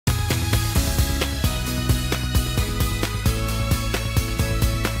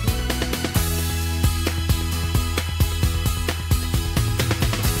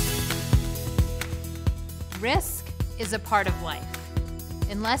is a part of life.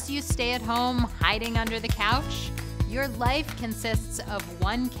 Unless you stay at home hiding under the couch, your life consists of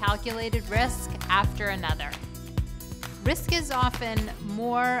one calculated risk after another. Risk is often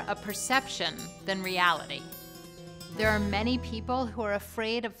more a perception than reality. There are many people who are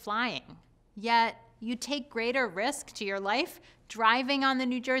afraid of flying, yet you take greater risk to your life driving on the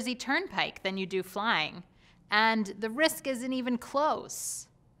New Jersey Turnpike than you do flying, and the risk isn't even close.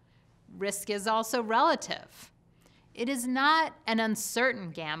 Risk is also relative. It is not an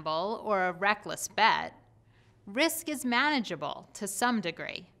uncertain gamble or a reckless bet. Risk is manageable to some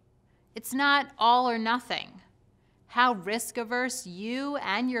degree. It's not all or nothing. How risk-averse you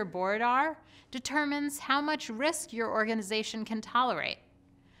and your board are determines how much risk your organization can tolerate.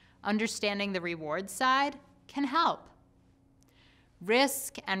 Understanding the reward side can help.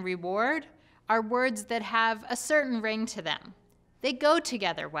 Risk and reward are words that have a certain ring to them. They go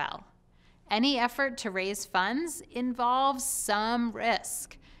together well. Any effort to raise funds involves some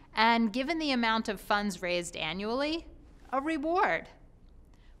risk, and given the amount of funds raised annually, a reward.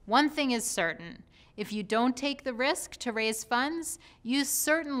 One thing is certain. If you don't take the risk to raise funds, you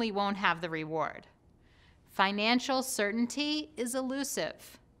certainly won't have the reward. Financial certainty is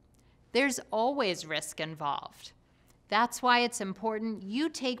elusive. There's always risk involved. That's why it's important you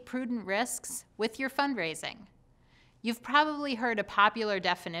take prudent risks with your fundraising. You've probably heard a popular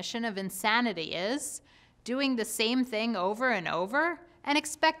definition of insanity is doing the same thing over and over and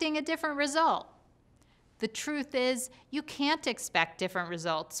expecting a different result. The truth is, you can't expect different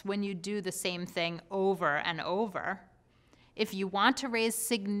results when you do the same thing over and over. If you want to raise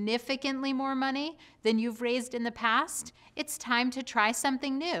significantly more money than you've raised in the past, it's time to try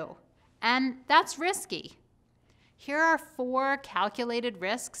something new. And that's risky. Here are 4 calculated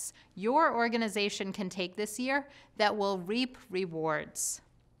risks your organization can take this year that will reap rewards.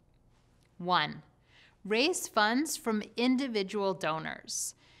 1. Raise funds from individual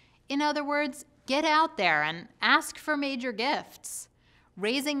donors. In other words, get out there and ask for major gifts.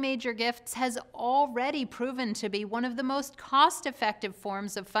 Raising major gifts has already proven to be one of the most cost-effective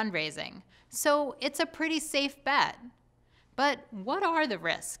forms of fundraising, so it's a pretty safe bet. But what are the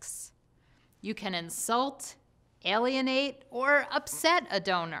risks? You can insult, alienate, or upset a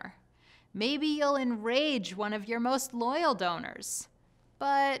donor. Maybe you'll enrage one of your most loyal donors,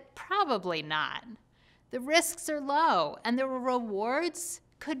 but probably not. The risks are low, and the rewards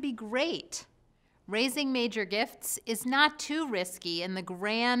could be great. Raising major gifts is not too risky in the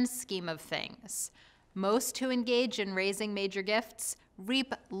grand scheme of things. Most who engage in raising major gifts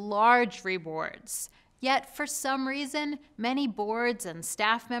reap large rewards. Yet, for some reason, many boards and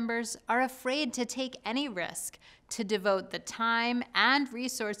staff members are afraid to take any risk to devote the time and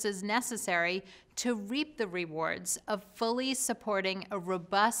resources necessary to reap the rewards of fully supporting a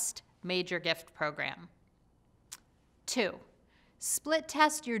robust major gift program. 2. Split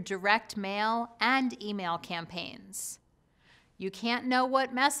test your direct mail and email campaigns. You can't know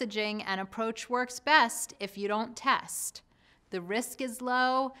what messaging and approach works best if you don't test. The risk is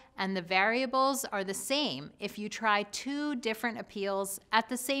low, and the variables are the same if you try 2 different appeals at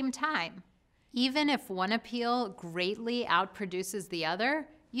the same time. Even if one appeal greatly outproduces the other,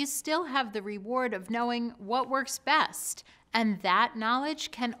 you still have the reward of knowing what works best, and that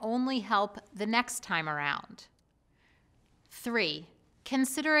knowledge can only help the next time around. 3.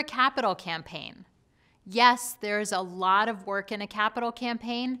 Consider a capital campaign. Yes, there's a lot of work in a capital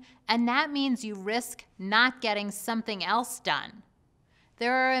campaign, and that means you risk not getting something else done.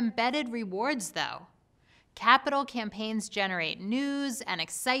 There are embedded rewards, though. Capital campaigns generate news and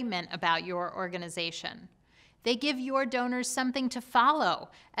excitement about your organization. They give your donors something to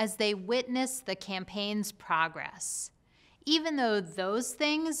follow as they witness the campaign's progress. Even though those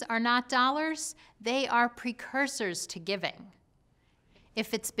things are not dollars, they are precursors to giving.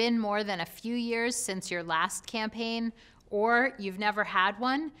 If it's been more than a few years since your last campaign, or you've never had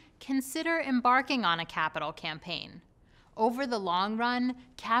one, consider embarking on a capital campaign. Over the long run,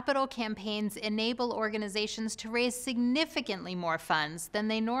 capital campaigns enable organizations to raise significantly more funds than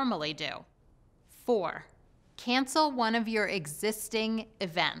they normally do. 4. Cancel one of your existing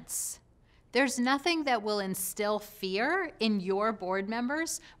events. There's nothing that will instill fear in your board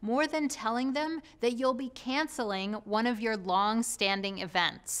members more than telling them that you'll be canceling one of your long-standing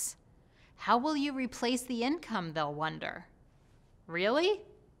events. How will you replace the income, they'll wonder. Really?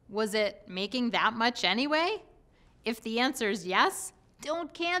 Was it making that much anyway? If the answer is yes,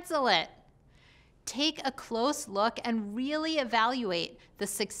 don't cancel it. Take a close look and really evaluate the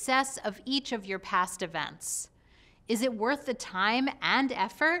success of each of your past events. Is it worth the time and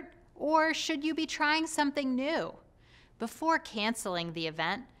effort? Or should you be trying something new? Before canceling the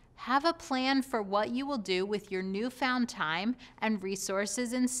event, Have a plan for what you will do with your newfound time and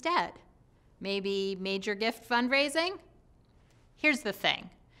resources instead. Maybe major gift fundraising? Here's the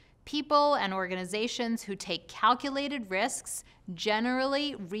thing. People and organizations who take calculated risks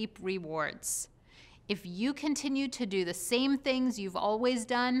generally reap rewards. If you continue to do the same things you've always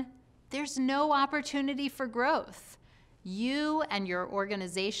done, there's no opportunity for growth. You and your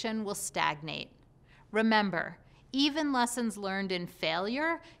organization will stagnate. Remember, even lessons learned in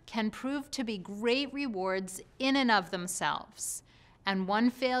failure can prove to be great rewards in and of themselves. And one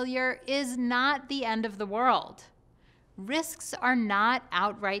failure is not the end of the world. Risks are not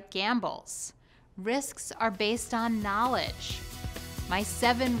outright gambles. Risks are based on knowledge. My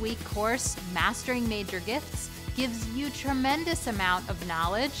 7-week course, Mastering Major Gifts, gives you a tremendous amount of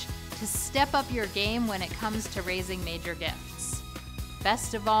knowledge to step up your game when it comes to raising major gifts.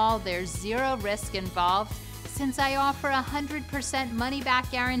 Best of all, there's zero risk involved since I offer a 100%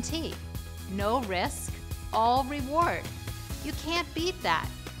 money-back guarantee. No risk, all reward. You can't beat that.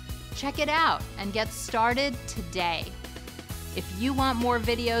 Check it out and get started today. If you want more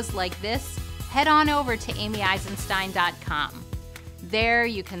videos like this, head on over to amyeisenstein.com. There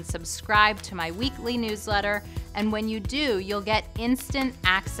you can subscribe to my weekly newsletter, and when you do, you'll get instant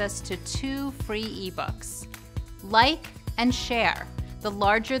access to 2 free ebooks. Like and share. The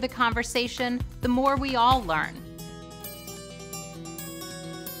larger the conversation, the more we all learn.